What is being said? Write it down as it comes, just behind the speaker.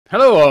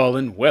Hello all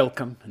and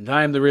welcome, and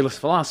I am the Realist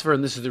Philosopher,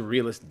 and this is the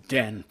Realist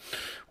Den,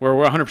 where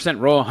we're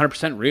 100% raw,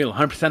 100% real,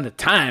 100% of the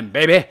time,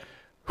 baby!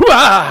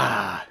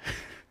 Hooah!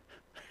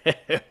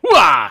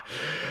 Hooah!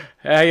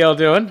 How y'all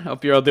doing?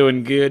 Hope you're all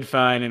doing good,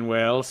 fine, and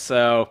well.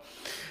 So,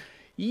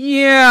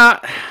 yeah,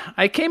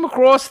 I came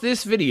across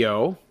this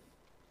video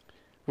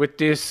with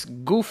this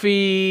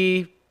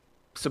goofy,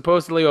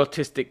 supposedly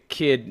autistic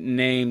kid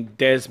named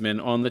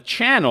Desmond on the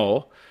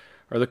channel,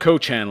 or the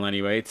co-channel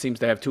anyway, it seems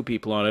to have two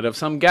people on it, of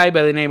some guy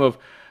by the name of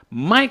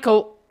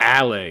Michael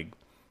Alig.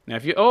 Now,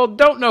 if you all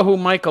don't know who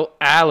Michael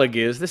Alig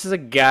is, this is a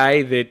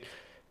guy that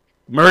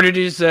murdered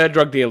his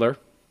drug dealer,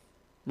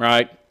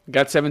 right?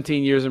 Got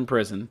 17 years in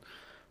prison.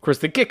 Of course,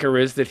 the kicker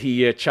is that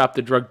he chopped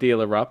the drug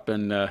dealer up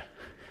and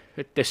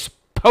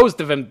disposed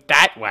of him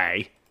that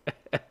way.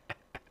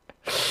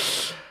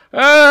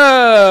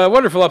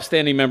 Wonderful,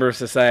 upstanding member of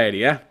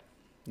society, huh?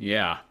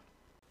 Yeah.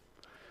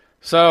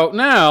 So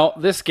now,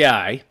 this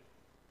guy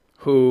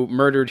who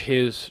murdered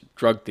his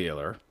drug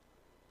dealer,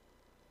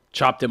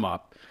 chopped him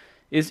up,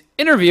 is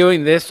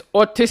interviewing this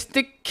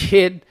autistic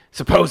kid,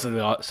 supposedly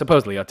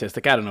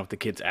autistic. I don't know if the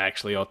kid's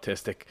actually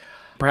autistic.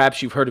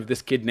 Perhaps you've heard of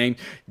this kid named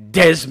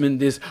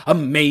Desmond. Is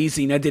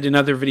amazing. I did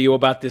another video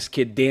about this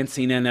kid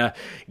dancing in a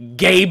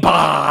gay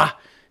bar,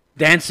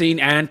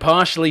 dancing and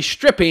partially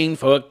stripping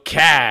for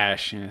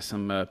cash. Yeah,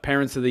 some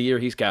Parents of the Year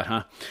he's got,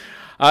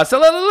 huh? So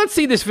let's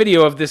see this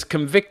video of this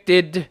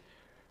convicted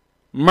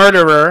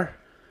murderer,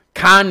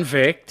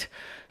 convict,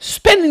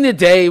 spending the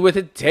day with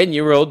a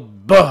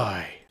 10-year-old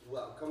boy.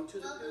 Welcome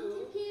to the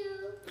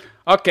Pew.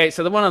 Okay,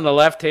 so the one on the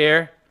left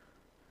here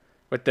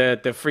with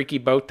the freaky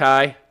bow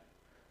tie,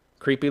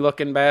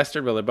 creepy-looking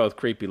bastard. Well, they're both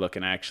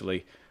creepy-looking,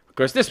 actually. Of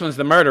course, this one's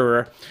the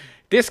murderer.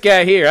 This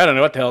guy here, I don't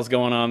know what the hell's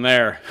going on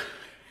there.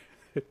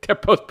 They're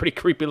both pretty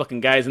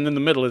creepy-looking guys, and in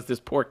the middle is this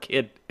poor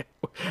kid.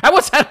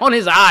 What's that on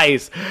his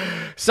eyes?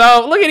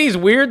 So, look at these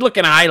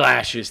weird-looking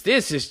eyelashes.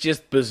 This is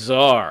just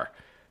bizarre.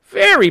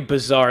 Very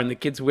bizarre, and the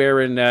kid's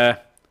wearing, I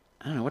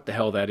don't know what the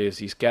hell that is.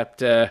 He's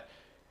got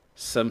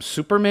some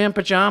Superman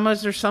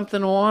pajamas or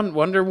something on,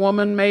 Wonder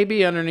Woman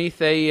maybe,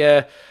 underneath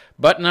a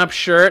button-up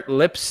shirt,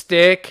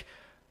 lipstick,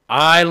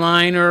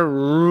 eyeliner,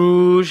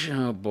 rouge.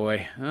 Oh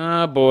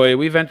boy,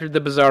 we've entered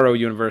the Bizarro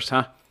universe,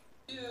 huh?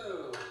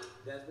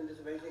 Desmond is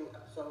amazing.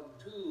 Episode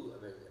 2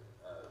 of it.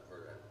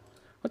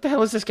 What the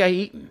hell is this guy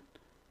eating?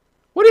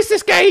 What is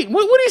this guy eating?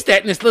 What is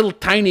that in this little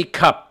tiny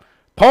cup?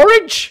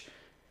 Porridge?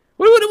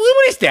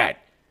 What is that?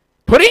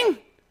 Pudding?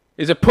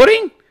 Is it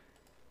pudding?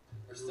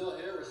 We're still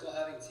here. We're still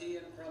having tea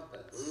and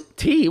crumpets.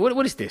 Tea?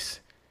 What is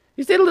this?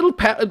 Is that a little...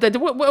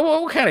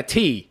 what kind of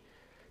tea?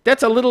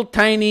 That's a little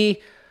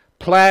tiny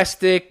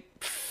plastic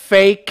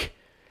fake...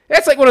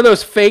 That's like one of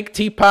those fake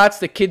teapots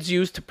that kids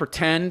use to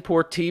pretend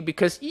pour tea,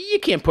 because you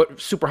can't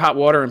put super hot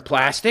water in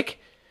plastic.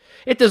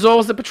 It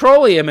dissolves the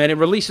petroleum and it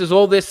releases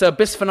all this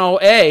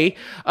bisphenol A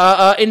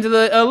into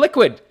the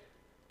liquid,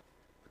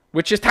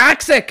 which is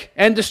toxic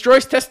and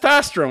destroys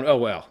testosterone. Oh,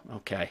 well,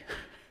 okay.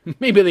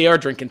 Maybe they are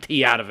drinking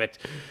tea out of it.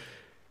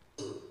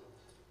 And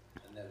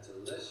they're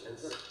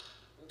delicious.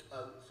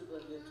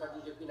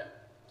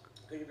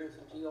 Could you bring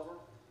some tea over?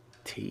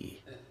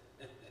 Tea?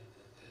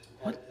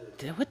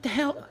 What the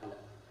hell?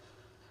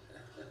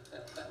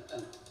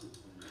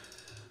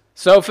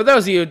 So, for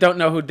those of you who don't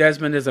know who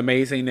Desmond is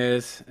Amazing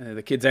is,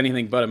 the kid's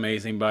anything but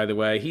amazing, by the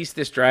way. He's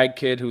this drag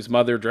kid whose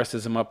mother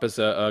dresses him up as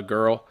a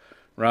girl,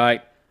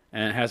 right?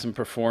 And has him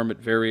perform at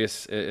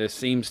various, it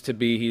seems to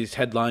be, he's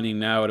headlining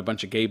now at a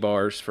bunch of gay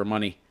bars for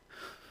money.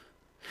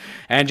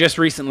 And just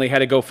recently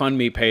had a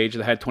GoFundMe page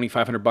that had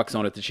 $2,500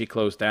 on it that she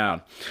closed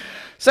down.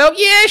 So,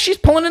 yeah, she's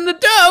pulling in the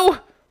dough,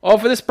 all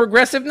for this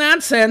progressive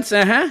nonsense,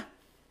 So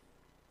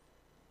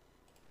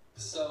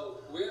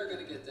we're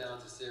going to get down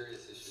to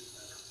serious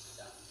issues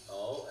now. Yeah.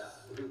 Oh,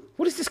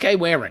 What is this guy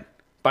wearing,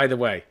 by the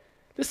way?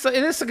 This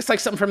looks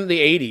like something from the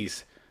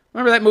 80s.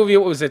 Remember that movie,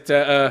 what was it,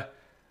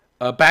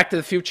 Back to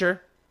the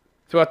Future?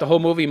 Throughout the whole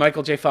movie,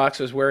 Michael J. Fox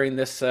was wearing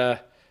this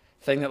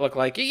thing that looked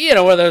like, you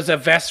know, one of those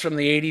vests from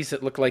the 80s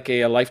that looked like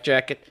a life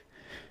jacket.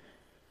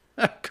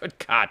 Good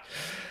God.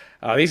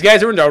 These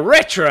guys are into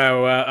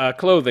retro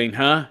clothing,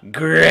 huh?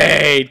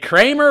 Great.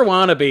 Kramer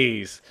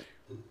wannabes.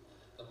 The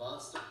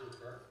monster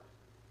pooper.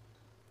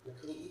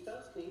 can you eat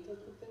those? Can you eat those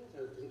good things?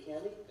 Or the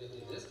candy? It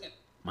is candy.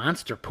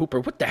 Monster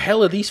pooper. What the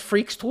hell are these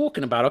freaks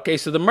talking about? Okay,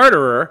 so the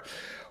murderer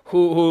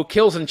who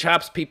kills and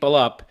chops people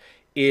up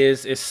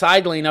is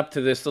sidling up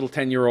to this little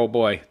 10-year-old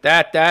boy.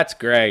 That's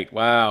great.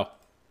 Wow.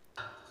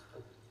 I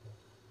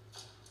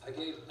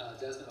gave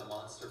Desmond a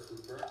monster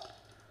pooper as a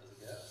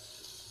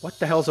gift. What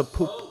the hell's a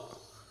poop? Oh,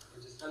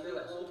 we're just under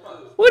that little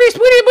pooper. What is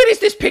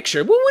this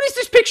picture? What is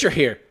this picture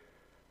here?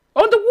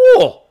 On the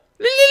wall.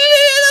 Look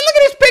at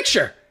this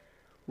picture.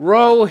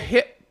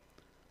 Rohypnol.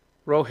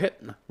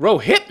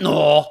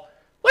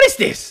 What is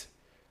this?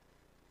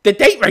 The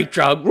date rape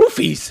drug,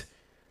 roofies.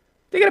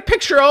 They got a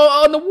picture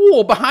on the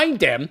wall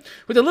behind them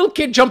with a little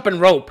kid jumping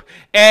rope,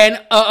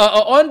 and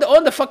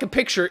on the fucking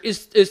picture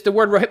is the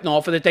word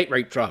Rohypnol for the date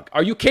rape drug.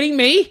 Are you kidding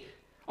me?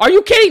 Are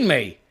you kidding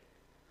me?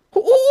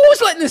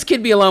 Who's letting this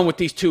kid be alone with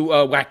these two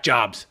whack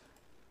jobs?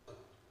 Do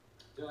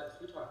you like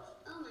sweet tarts?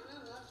 Oh, my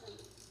mom loves them.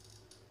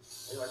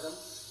 You like them?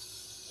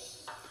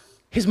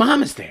 His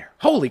mom is there.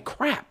 Holy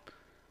crap.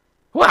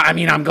 Well, I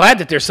mean, I'm glad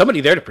that there's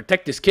somebody there to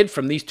protect this kid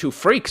from these two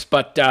freaks,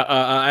 but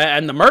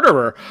and the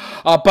murderer.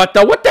 But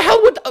what the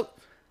hell would...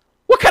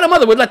 what kind of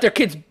mother would let their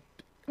kids,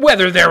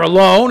 whether they're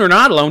alone or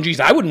not alone? Geez,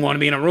 I wouldn't want to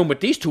be in a room with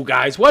these two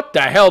guys. What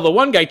the hell? The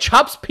one guy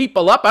chops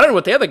people up. I don't know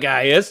what the other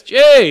guy is.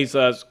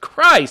 Jesus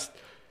Christ.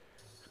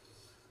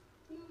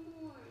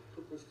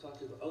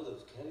 Oh,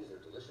 those candies are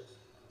delicious.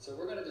 So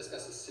we're going to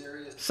discuss a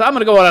serious So I'm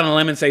going to go out on a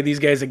limb and say these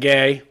guys are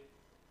gay.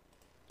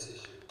 issue,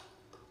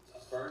 a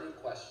burning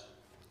question.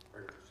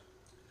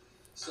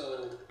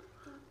 So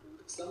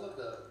some of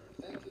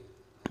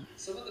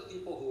the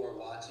people who are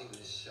watching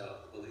this show,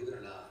 believe it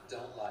or not,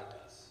 don't like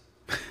us.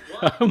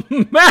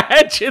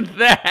 Imagine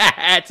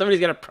that. Somebody's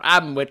got a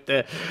problem with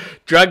the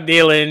drug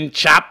dealing,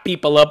 chop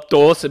people up,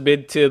 toss them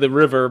into the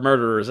river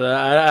murderers.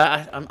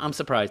 I'm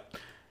surprised.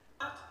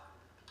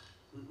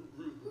 Who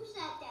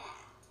said that?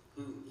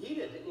 He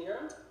did, didn't you hear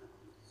him?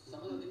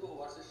 Some of the people who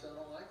watch this show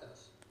don't like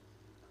us.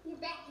 You're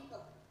bad people.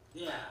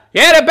 Yeah.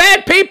 Yeah, they're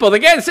bad people. The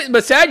guy sitting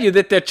beside you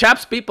that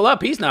chops people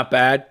up, he's not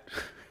bad.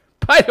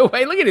 By the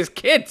way, look at his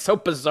kid. So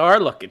bizarre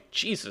looking.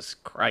 Jesus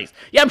Christ.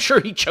 Yeah, I'm sure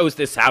he chose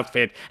this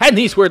outfit. And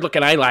these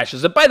weird-looking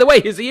eyelashes. And by the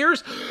way, his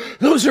ears,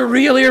 those are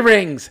real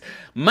earrings.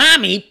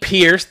 Mommy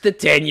pierced the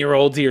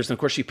 10-year-old's ears. And, of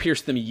course, she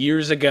pierced them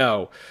years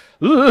ago.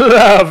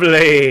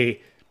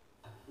 Lovely.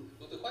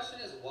 Well, the question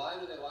is, why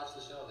do they watch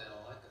the show if they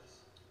don't like us?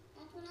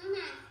 That's what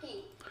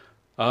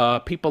I'm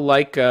asking. People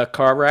like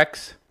car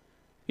wrecks.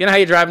 You know how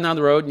you're driving down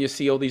the road and you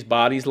see all these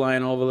bodies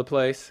lying all over the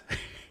place?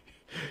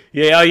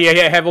 Yeah,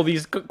 have all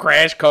these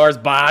crash cars,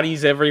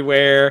 bodies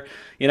everywhere,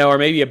 you know, or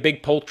maybe a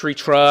big poultry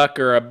truck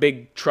or a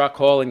big truck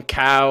hauling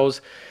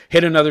cows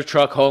hit another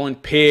truck hauling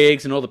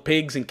pigs, and all the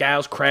pigs and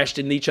cows crashed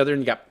into each other,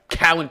 and you got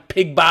cow and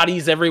pig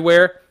bodies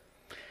everywhere.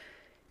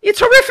 It's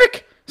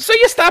horrific. So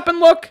you stop and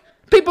look.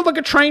 People look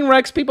at train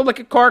wrecks. People look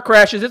at car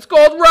crashes. It's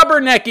called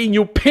rubbernecking,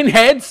 you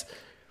pinheads.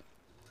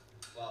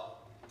 Well,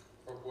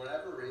 for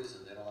whatever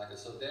reason, they don't like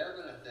us. So they're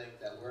going to think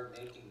that we're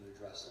making you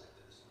dress like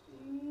this.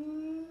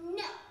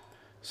 No.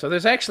 So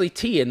there's actually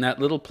tea in that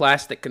little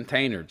plastic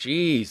container.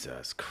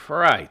 Jesus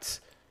Christ.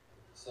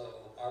 So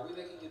are we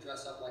making you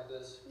dress up like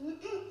this?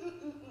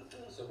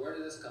 So where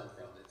did this come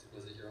from?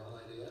 Was it your own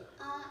idea? It's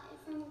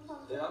from a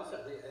They also,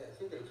 I think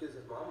they accuse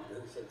his mom of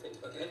doing the same thing.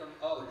 Okay.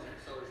 Oh,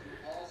 so it's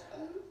Paul's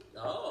fault?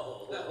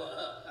 Oh.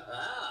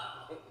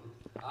 Wow.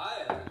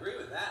 I agree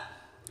with that.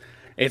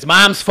 It's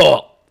Mom's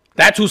fault.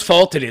 That's whose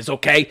fault it is,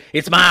 okay?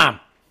 It's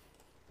Mom.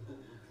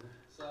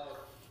 So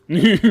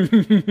This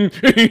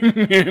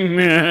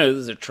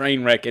is a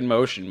train wreck in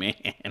motion, man.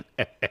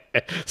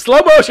 Slow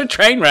motion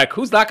train wreck.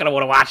 Who's not going to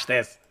want to watch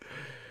this?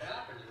 what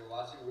happened? You were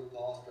watching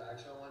RuPaul's drag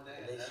show one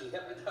day And and she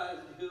then hypnotized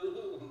you.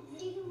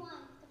 Season 1,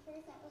 the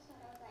first episode,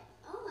 I was like,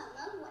 oh, I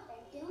love what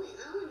they're doing. I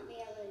want to be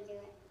able to do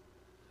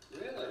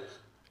it. really?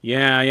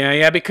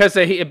 Yeah. Because,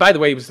 by the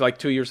way, he was like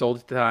 2 years old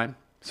at the time.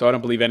 So I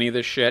don't believe any of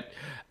this shit.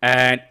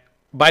 And,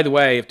 by the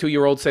way, if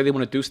 2-year-olds say they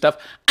want to do stuff,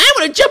 I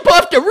want to jump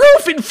off the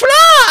roof and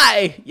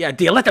fly. Yeah,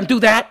 do you let them do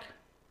that?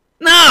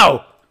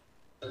 No.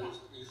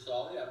 You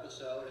saw the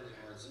episode and you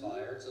were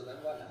inspired. So then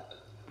what happened?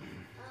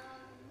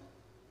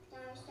 Then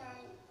I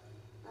started,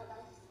 like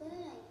I said,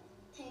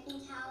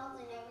 taking towels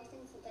and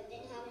everything since I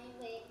didn't have any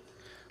wigs.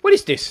 What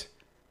is this?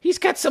 He's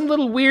got some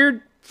little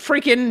weird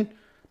freaking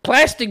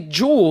plastic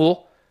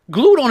jewel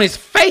glued on his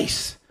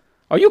face.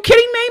 Are you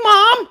kidding me,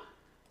 Mom?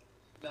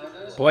 Now,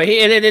 notice Boy,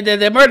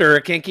 the murderer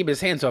can't keep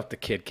his hands off the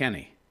kid, can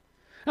he?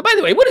 And by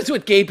the way, what is it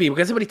with gay people?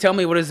 Can somebody tell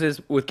me what is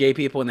this with gay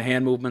people and the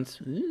hand movements?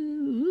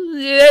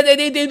 Yeah,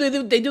 they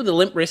do the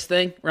limp wrist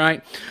thing,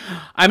 right?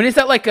 I mean, is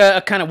that like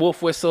a kind of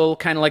wolf whistle,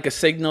 kind of like a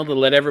signal to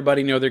let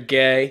everybody know they're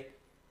gay?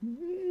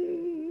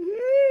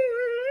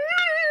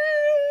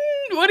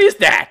 What is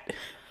that?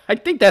 I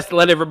think that's to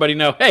let everybody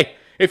know, hey,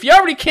 if you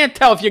already can't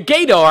tell if your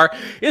gaydar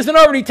isn't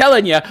already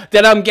telling you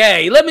that I'm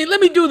gay, let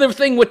me do the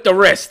thing with the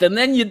wrist, and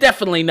then you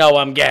definitely know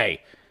I'm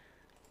gay.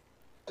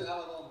 you have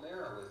a little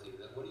mirror with you.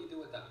 What do you do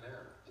with that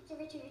mirror? It's a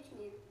Richie Rich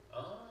mirror.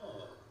 Oh,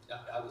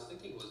 I was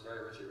thinking it was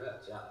very Richie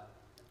Rich. Yeah.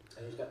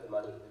 And he's got the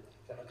money. He's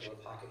got like a little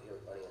pocket here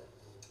with money in it.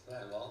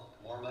 Right, well,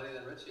 more money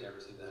than Richie ever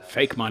seemed to have.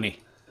 Fake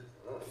money.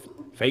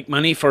 Fake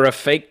money for a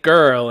fake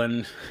girl,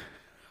 and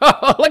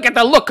oh, look at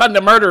the look on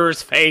the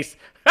murderer's face.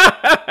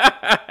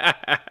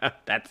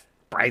 That's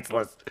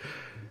priceless.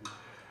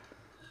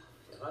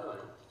 Here's my money.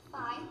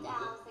 5,000.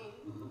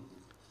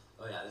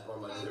 Oh yeah, there's more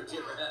money than Richie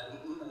ever had.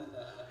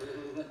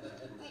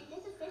 Wait,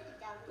 this is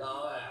 50,000.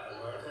 Oh yeah.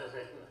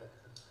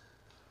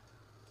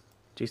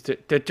 Jeez,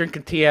 they're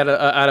drinking tea out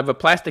of a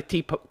plastic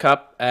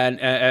teacup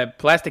and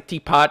plastic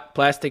teapot,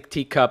 plastic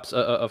teacups.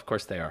 Of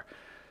course they are.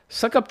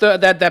 Suck up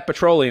that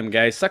petroleum,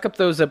 guys. Suck up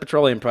those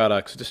petroleum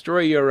products. Destroy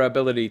your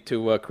ability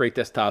to create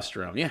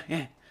testosterone.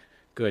 Yeah.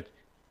 Good.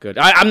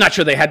 I'm not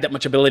sure they had that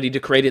much ability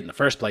to create it in the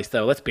first place,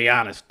 though. Let's be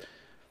honest.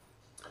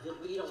 Did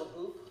we eat all the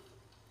poop?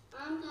 No,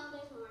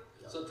 there's more.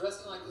 So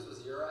dressing like this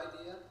was your idea?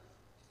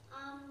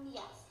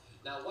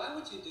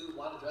 would you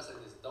want to dress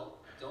like this? Don't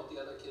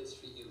the other kids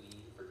treat you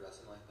mean for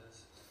dressing like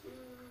this?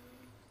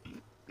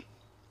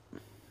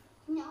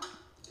 No.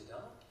 They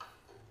don't?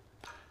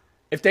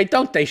 If they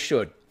don't, they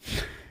should.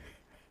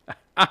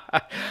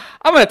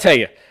 I'm going to tell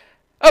you.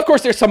 Of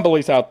course, there's some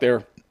bullies out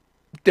there.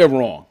 They're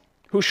wrong.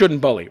 Who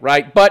shouldn't bully,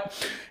 right? But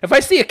if I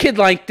see a kid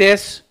like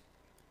this,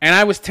 and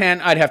I was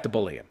 10, I'd have to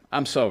bully him.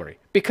 I'm sorry.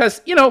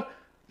 Because, you know,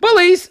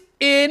 bullies,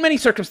 in many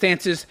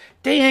circumstances,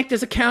 they act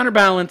as a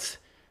counterbalance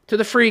to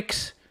the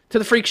freaks, to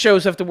the freak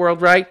shows of the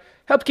world, right?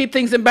 Help keep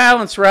things in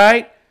balance,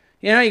 right?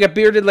 You know, you got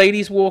bearded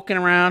ladies walking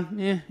around.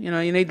 Yeah, you know,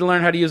 you need to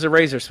learn how to use a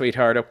razor,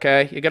 sweetheart,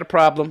 okay? You got a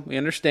problem. We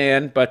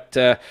understand. But,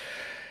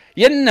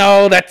 you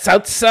know, that's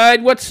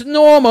outside what's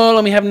normal,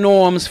 and we have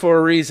norms for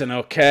a reason,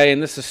 okay?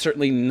 And this is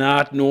certainly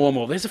not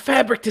normal. There's a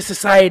fabric to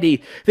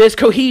society. There's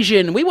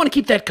cohesion. We want to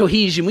keep that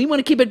cohesion. We want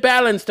to keep it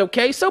balanced,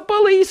 okay? So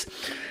bullies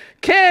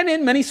can,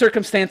 in many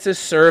circumstances,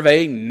 serve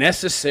a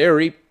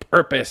necessary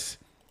purpose.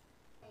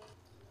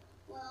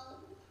 Well,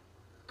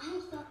 I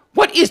have some.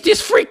 What is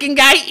this freaking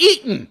guy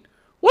eating?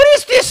 What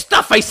is this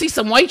stuff? I see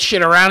some white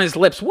shit around his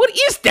lips. What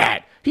is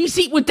that? He's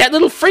eating with that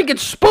little friggin'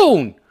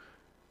 spoon.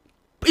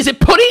 Is it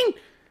pudding?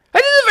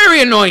 That is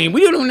very annoying.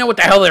 We don't even know what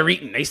the hell they're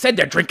eating. They said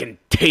they're drinking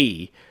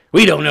tea.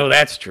 We don't know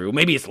that's true.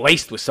 Maybe it's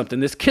laced with something.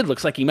 This kid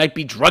looks like he might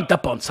be drugged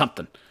up on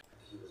something.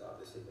 He was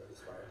obviously very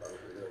inspired by what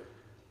we were doing.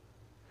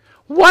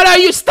 What are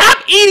you?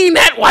 Stop eating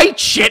that white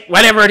shit,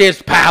 whatever it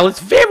is, pal. It's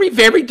very,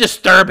 very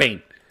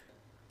disturbing.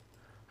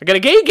 I got a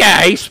gay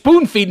guy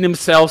spoon-feeding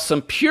himself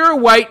some pure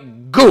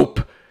white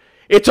goop.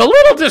 It's a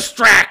little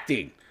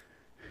distracting.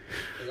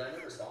 Because I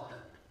never saw him.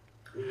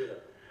 Me neither.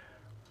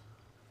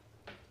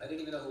 I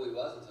didn't even know who he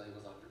was until he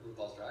was on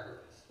RuPaul's Drag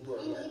Race.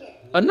 Well, Me yeah.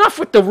 neither. Enough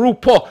with the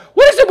RuPaul.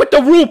 What is it with the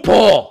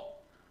RuPaul?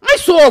 I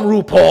saw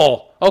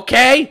RuPaul,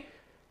 okay?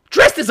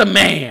 Dressed as a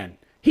man.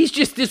 He's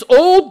just this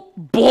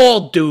old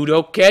bald dude,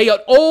 okay? An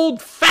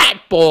old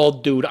fat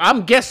bald dude.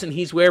 I'm guessing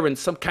he's wearing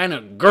some kind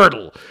of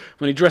girdle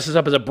when he dresses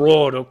up as a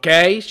broad,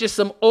 okay? He's just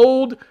some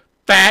old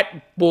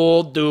fat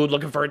bald dude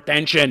looking for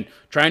attention,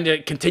 trying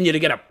to continue to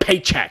get a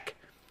paycheck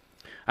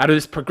out of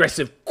this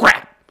progressive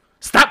crap.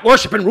 Stop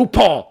worshiping RuPaul.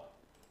 All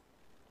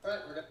right,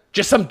 we're gonna.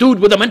 Just some dude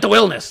with a mental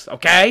illness,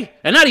 okay?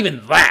 And not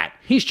even that.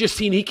 He's just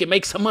seen he can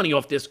make some money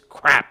off this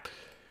crap.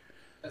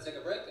 Let's take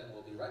a break and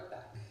we'll be right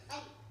back.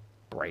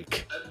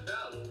 Break. And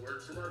now a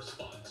word from our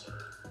sponsor.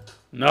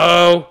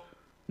 No.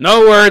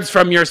 No words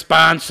from your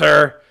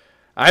sponsor.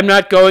 I'm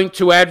not going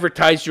to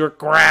advertise your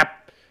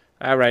crap.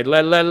 All right,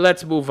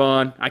 let's move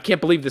on. I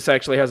can't believe this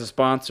actually has a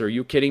sponsor. Are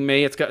you kidding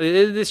me?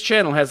 This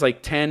channel has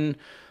like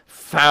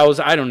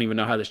 10,000. I don't even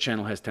know how this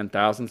channel has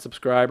 10,000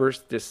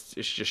 subscribers. This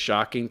is just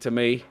shocking to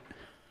me.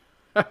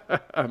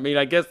 I mean,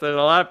 I guess there's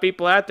a lot of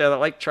people out there that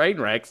like train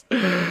wrecks.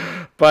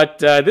 But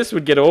this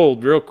would get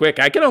old real quick.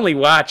 I can only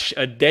watch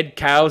dead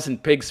cows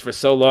and pigs for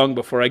so long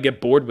before I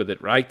get bored with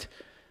it, right?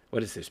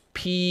 What is this?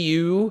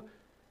 PU?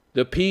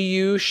 The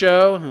PU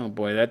show? Oh,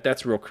 boy,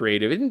 that's real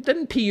creative.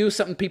 Isn't PU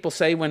something people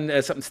say when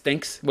something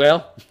stinks?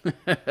 Well,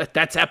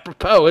 that's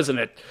apropos, isn't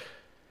it?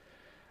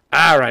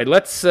 All right,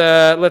 let's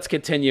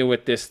continue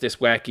with this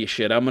wacky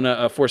shit. I'm going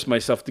to force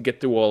myself to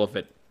get through all of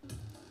it.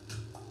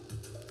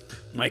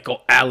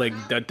 Michael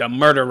Alig, the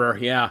murderer,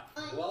 yeah.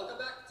 Welcome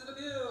back to the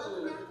View.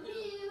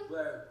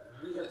 Where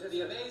we have just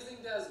The amazing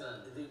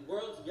Desmond. the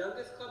world's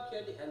youngest club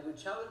kid, and we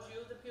challenge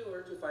you, the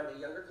viewer, to find a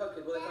younger club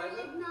kid. Will they find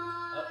him?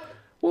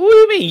 What do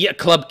you mean, yeah,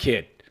 club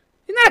kid?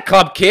 He's not a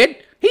club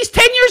kid. He's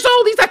 10 years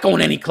old. He's not going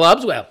to any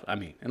clubs. Well, I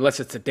mean, unless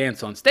it's a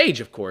dance on stage,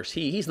 of course.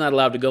 He's not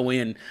allowed to go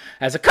in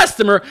as a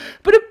customer,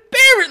 but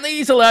apparently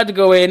he's allowed to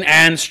go in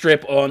and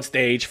strip on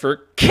stage for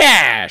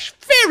cash.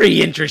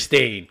 Very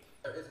interesting.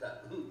 Or is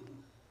that?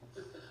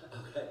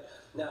 Okay.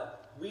 Now,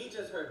 we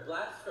just heard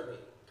blasphemy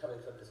coming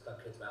from this club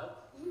kid's mouth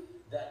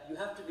that you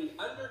have to be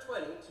under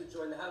 20 to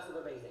join the House of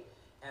Amazing.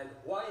 And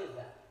why is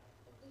that?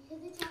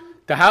 Because it's on.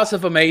 The House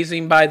of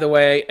Amazing, by the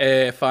way,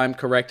 if I'm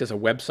correct, is a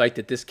website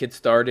that this kid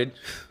started.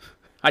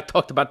 I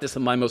talked about this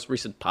in my most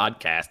recent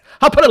podcast.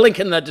 I'll put a link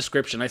in the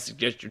description. I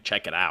suggest you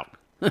check it out.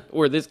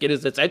 Where this kid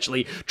is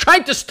essentially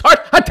trying to start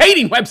a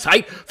dating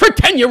website for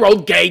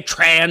 10-year-old gay,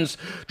 trans,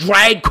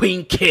 drag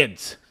queen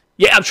kids.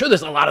 Yeah, I'm sure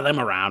there's a lot of them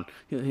around.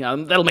 Yeah,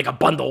 that'll make a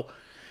bundle.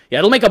 Yeah,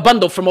 it'll make a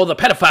bundle from all the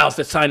pedophiles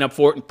that sign up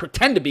for it and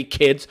pretend to be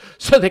kids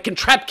so they can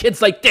trap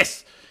kids like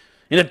this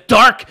in a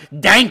dark,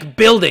 dank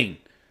building.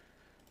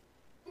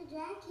 The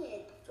drag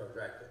kid. For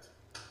drag kids.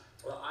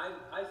 Well,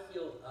 I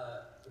feel,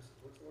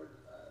 what's the word?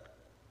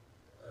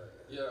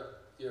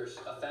 You're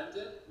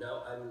offended?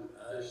 No, I'm,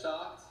 You're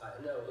shocked?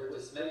 no, You're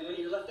dismayed? when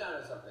you're left out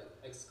of something.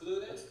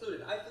 Excluded?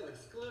 Excluded. I feel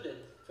excluded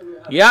from your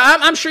house. Yeah,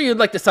 I'm sure you'd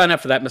like to sign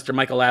up for that, Mr.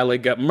 Michael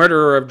Alig,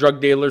 murderer of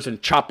drug dealers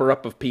and chopper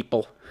up of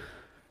people.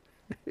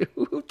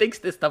 Who thinks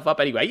this stuff up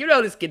anyway? You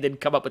know this kid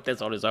didn't come up with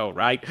this on his own,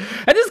 right?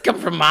 And this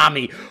comes from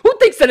mommy. Who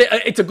thinks that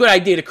it's a good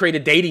idea to create a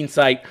dating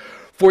site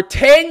for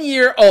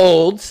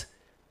 10-year-olds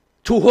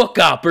to hook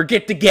up or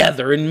get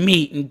together and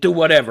meet and do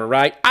whatever,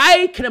 right?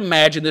 I can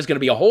imagine there's going to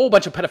be a whole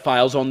bunch of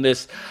pedophiles on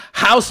this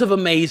House of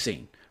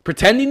Amazing,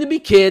 pretending to be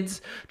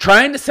kids,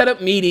 trying to set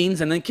up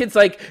meetings, and then kids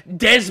like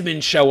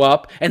Desmond show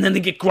up, and then they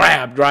get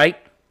grabbed, right?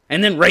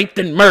 And then raped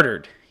and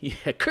murdered.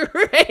 Yeah,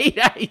 great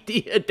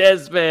idea,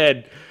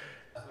 Desmond.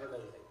 Amazing.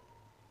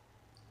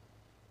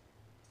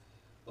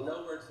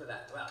 No words for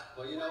that.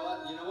 Well, you know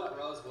what? You know what,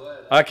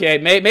 Rosewood? Okay,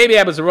 maybe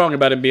I was wrong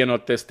about him being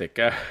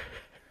autistic.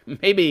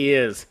 Maybe he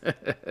is.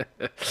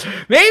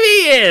 Maybe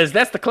he is.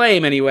 That's the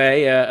claim,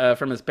 anyway,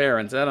 from his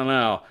parents. I don't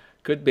know.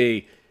 Could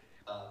be.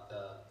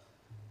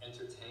 The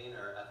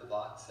entertainer at the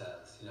box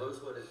says, you know,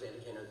 Rosewood is the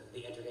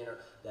entertainer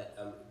that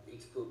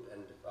eats poop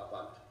and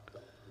vomit.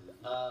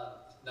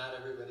 not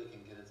everybody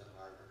can get into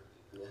Harvard.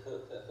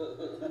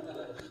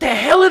 What the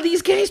hell are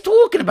these guys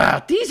talking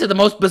about? These are the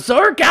most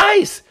bizarre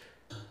guys.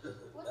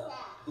 What's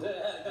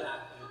that?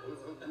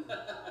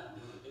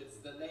 It's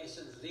the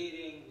nation's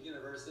leading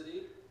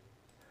university.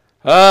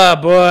 Oh,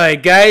 boy.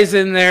 Guys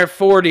in their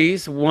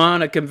 40s,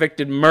 one a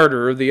convicted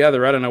murderer, the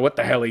other, I don't know what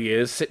the hell he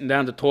is, sitting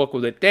down to talk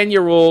with a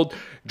 10-year-old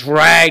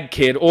drag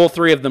kid. All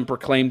three of them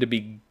proclaimed to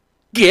be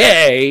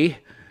gay.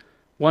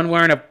 One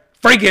wearing a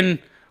friggin'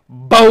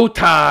 bow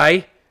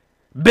tie.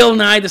 Bill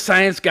Nye the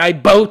Science Guy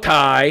bow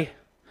tie.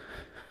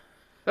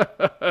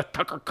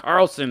 Tucker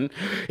Carlson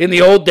in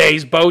the old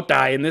days bow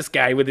tie, and this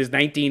guy with his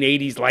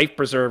 1980s life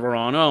preserver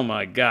on. Oh,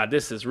 my God.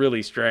 This is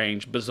really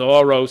strange.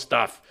 Bizarro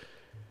stuff.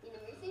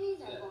 Universities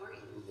are boring.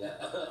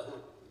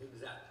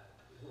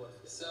 Exactly.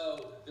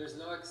 So there's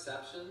no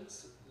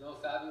exceptions, no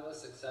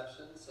fabulous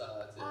exceptions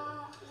to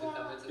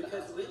come into the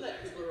Because house. we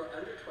let people who are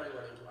under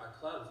 21 into our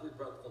clubs. We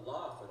broke the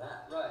law for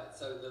that. Right.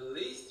 So the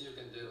least you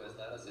can do is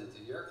let us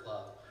into your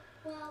club.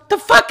 Well, The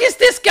fuck is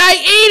this guy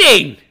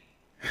eating?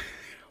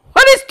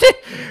 What is this?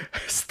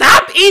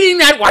 Stop eating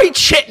that white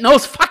shit in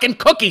those fucking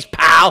cookies,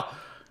 pal.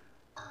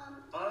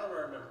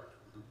 Honorary member.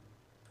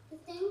 the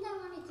things I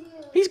want to do.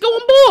 He's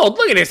going bald.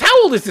 Look at this.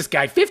 How old is this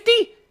guy? 50?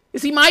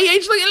 Is he my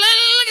age? Look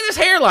at this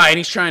hairline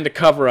he's trying to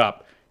cover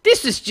up.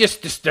 This is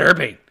just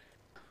disturbing.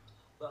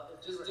 Well,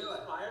 if Just you do were it.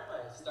 inspired by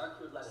a Start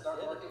who'd let us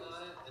start in, working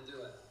on it and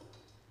do it.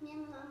 Me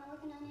and my mom are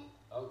working on it.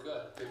 Oh,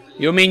 good. Good for you.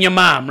 You mean your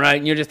mom, right?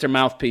 And you're just her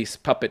mouthpiece,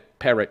 puppet,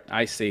 parrot.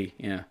 I see.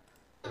 Yeah.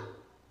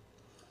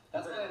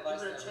 That's my You advice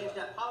better to change everyone.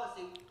 that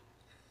policy.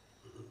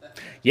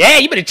 Yeah,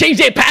 you better change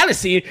that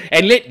policy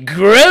and let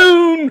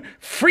grown,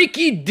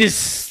 freaky,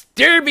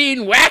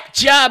 disturbing, whack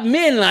job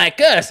men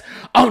like us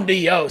onto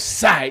your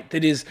site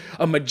that is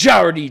a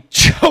majority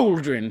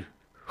children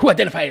who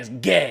identify as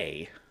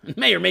gay and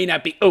may or may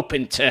not be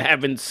open to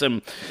having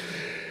some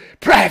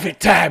private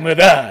time with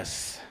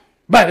us.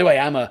 By the way,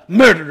 I'm a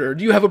murderer.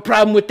 Do you have a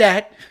problem with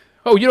that?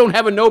 Oh, you don't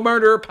have a no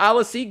murderer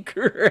policy?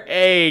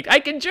 Great.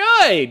 I can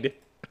join.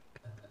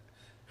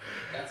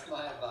 That's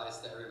my advice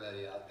to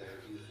everybody out there.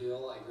 If you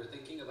feel like you're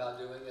thinking about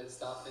doing it,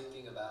 stop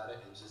thinking about it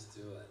and just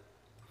do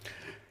it.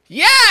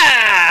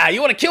 Yeah!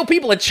 You want to kill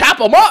people and chop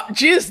them up?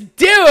 Just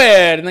do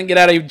it! And then get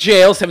out of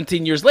jail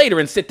 17 years later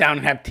and sit down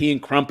and have tea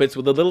and crumpets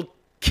with a little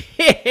kid.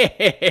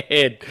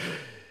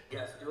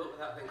 Yes, do it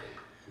without thinking.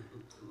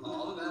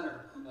 All the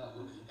better.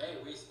 Hey,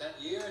 we spent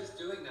years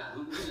doing that.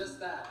 Just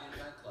that in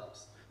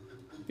nightclubs.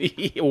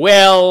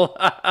 Well,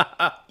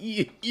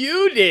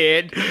 you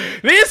did.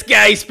 This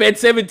guy spent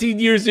 17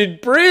 years in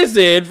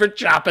prison for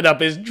chopping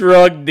up his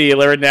drug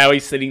dealer, and now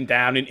he's sitting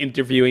down and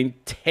interviewing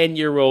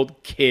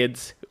 10-year-old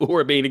kids who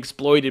are being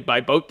exploited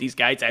by both these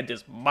guys and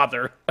his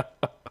mother. Let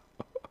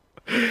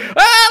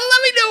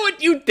me know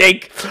what you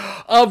think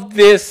of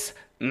this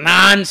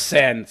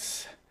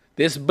nonsense.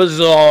 This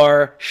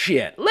bizarre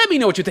shit. Let me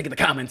know what you think in the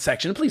comment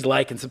section. Please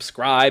like and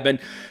subscribe and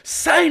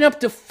sign up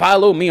to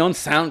follow me on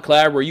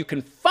SoundCloud where you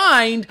can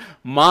find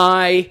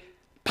my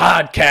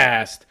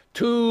podcast.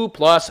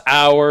 2+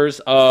 hours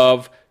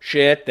of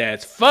shit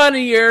that's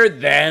funnier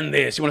than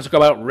this. You want to talk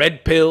about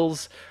red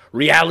pills?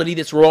 Reality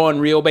that's raw and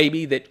real,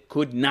 baby, that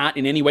could not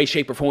in any way,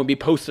 shape, or form be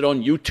posted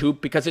on YouTube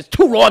because it's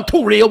too raw and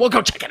too real. Well,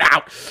 go check it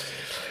out.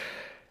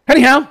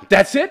 Anyhow,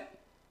 that's it.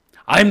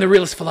 I'm the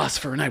realist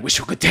philosopher, and I wish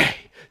you a good day.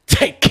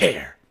 Take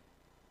care.